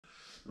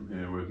I'm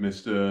here with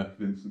Mr.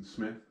 Vincent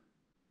Smith.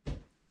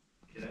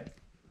 G'day.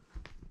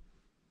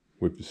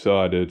 We've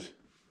decided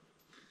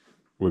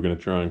we're going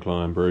to try and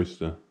climb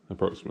Brewster,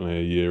 approximately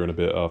a year and a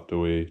bit after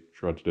we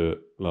tried to do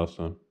it last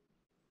time.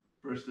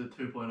 Brewster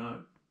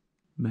 2.0.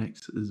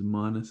 Max is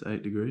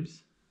 -8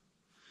 degrees.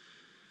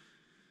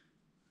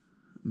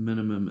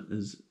 Minimum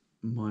is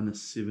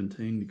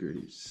 -17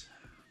 degrees.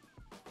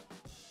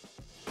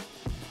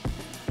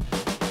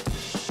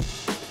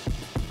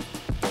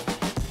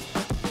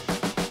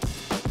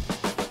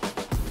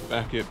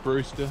 Back at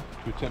Brewster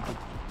to attempt it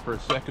for a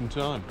second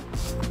time.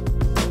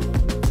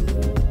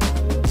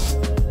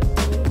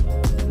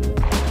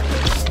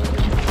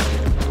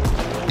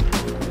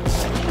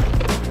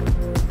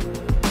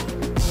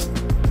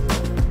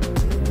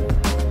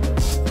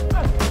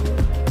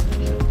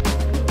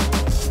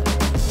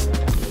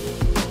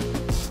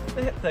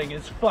 That thing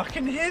is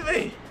fucking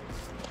heavy!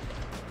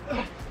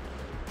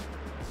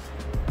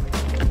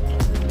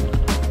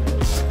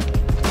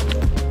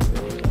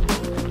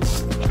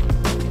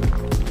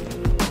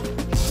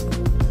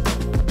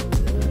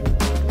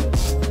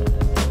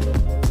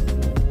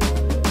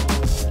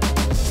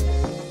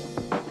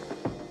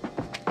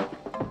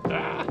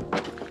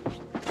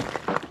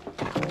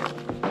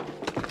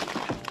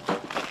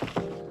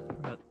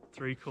 About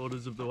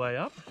 3/4 of the way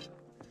up,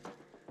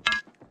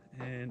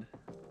 and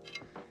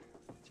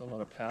there's a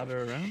lot of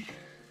powder around.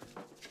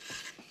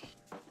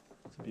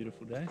 It's a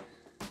beautiful day.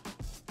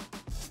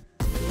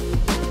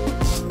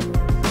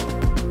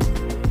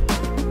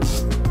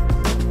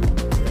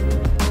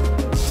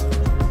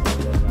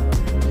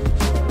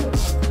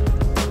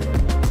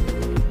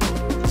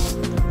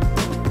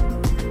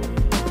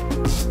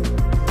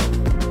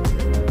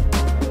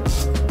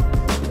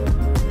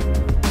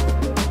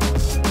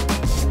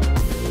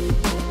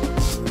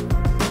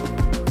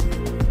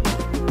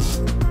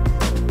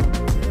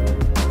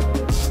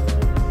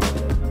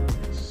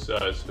 So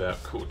it's about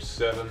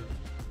 6:45.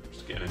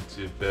 Just getting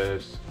into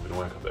bed. I'm going to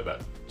wake up at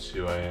about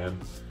 2 AM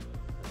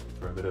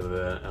for a bit of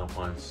an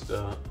alpine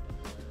start.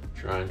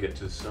 Try and get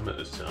to the summit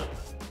this time.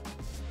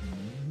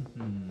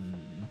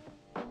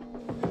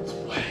 It's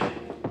way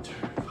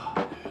too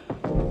far.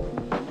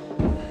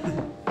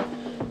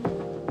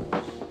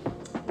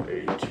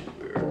 Way too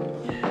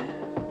early.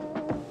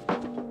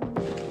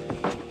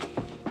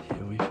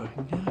 Here we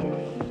fucking go.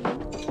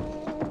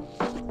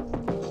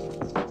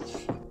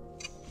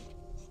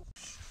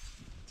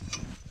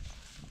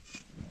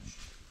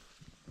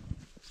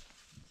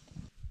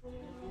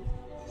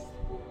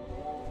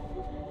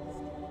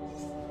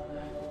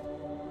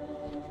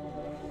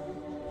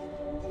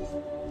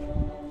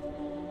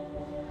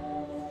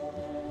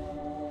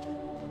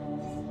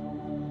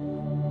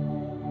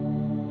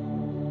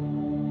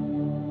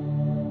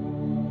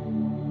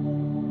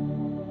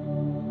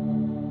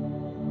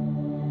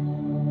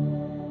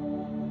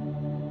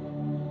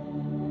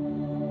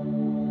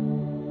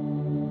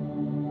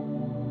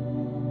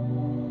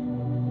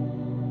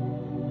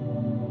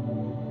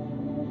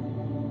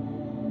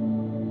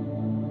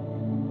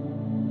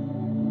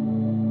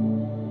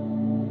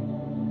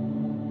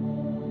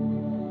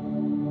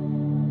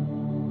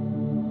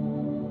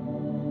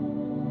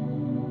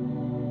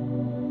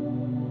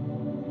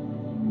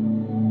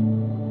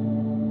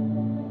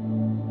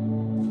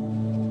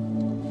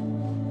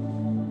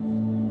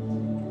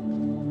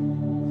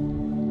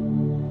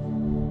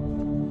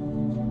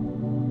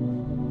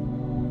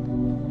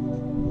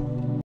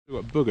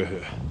 We've got a booger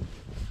here.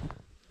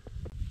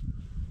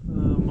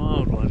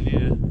 Mild one,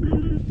 yeah.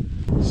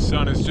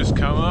 Sun has just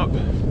come up.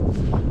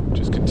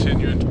 Just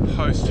continuing to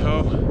post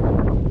hole.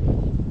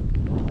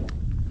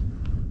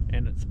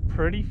 And it's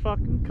pretty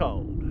fucking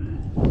cold.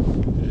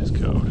 It is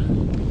cold.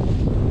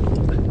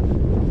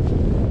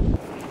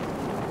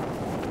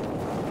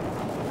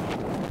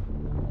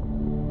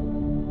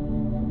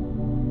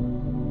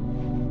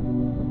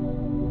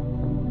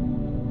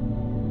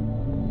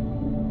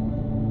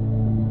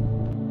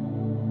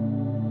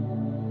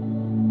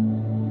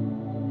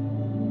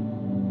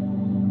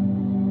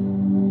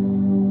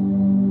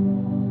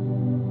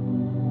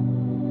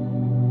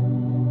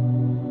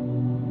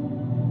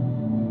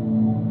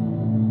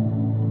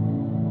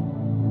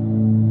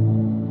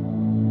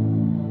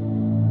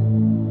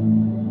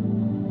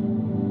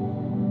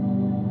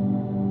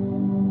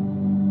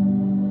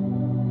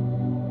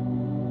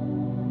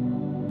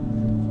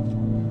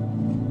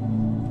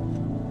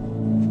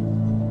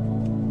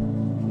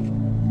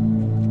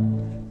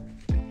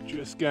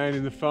 Just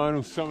gaining the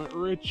final summit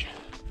ridge.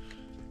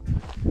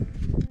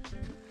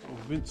 Oh,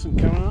 Vincent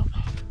coming up.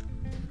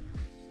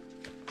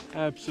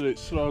 Absolute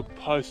slog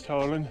post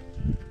holing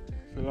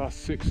for the last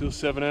 6 or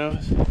 7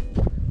 hours.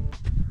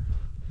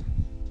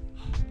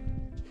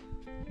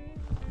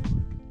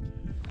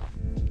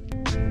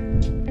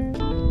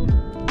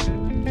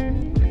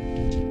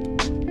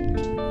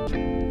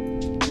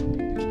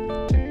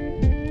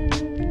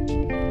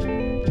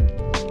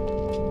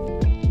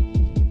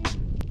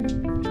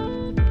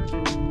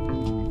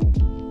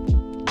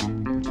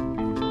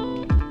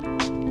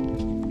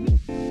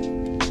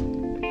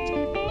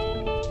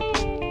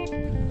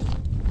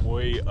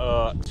 We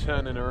are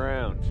turning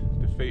around,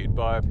 defeated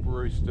by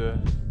Brewster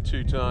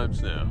 2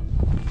 times now.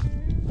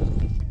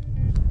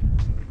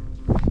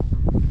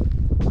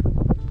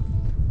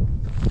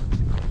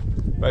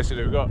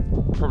 Basically, we've got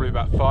probably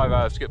about 5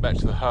 hours to get back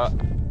to the hut,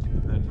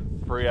 and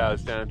then 3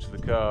 hours down to the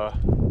car,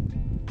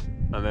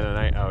 and then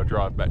an 8-hour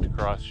drive back to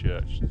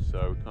Christchurch.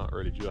 So we can't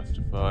really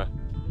justify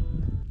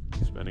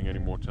spending any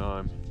more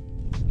time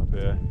up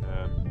here.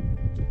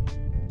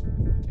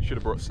 Should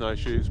have brought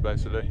snowshoes,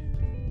 basically.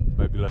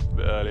 Maybe left a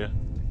bit earlier.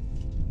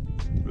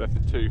 We left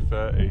at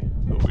 2:30.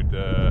 Thought we'd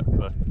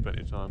left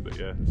plenty of time, but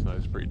yeah, the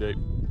snow's pretty deep.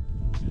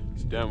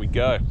 So down we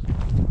go.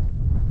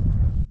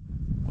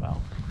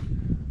 Well,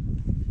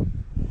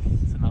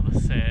 it's another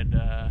sad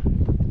times,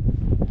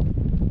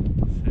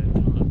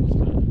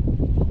 but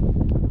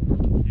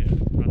yeah,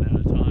 run out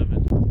of time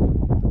and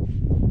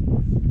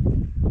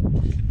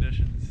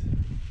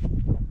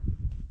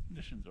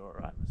conditions are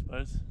alright, I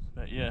suppose.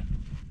 But yeah,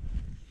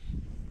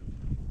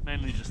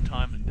 mainly just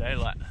time and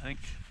daylight, I think.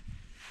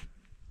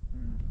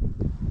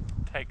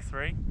 Take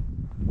 3.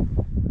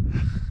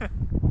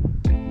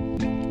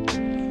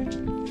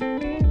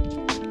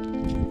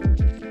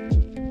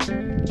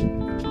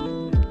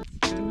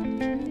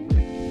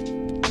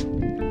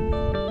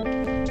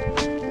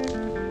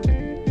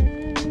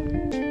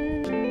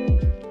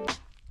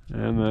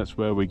 And that's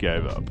where we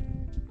gave up.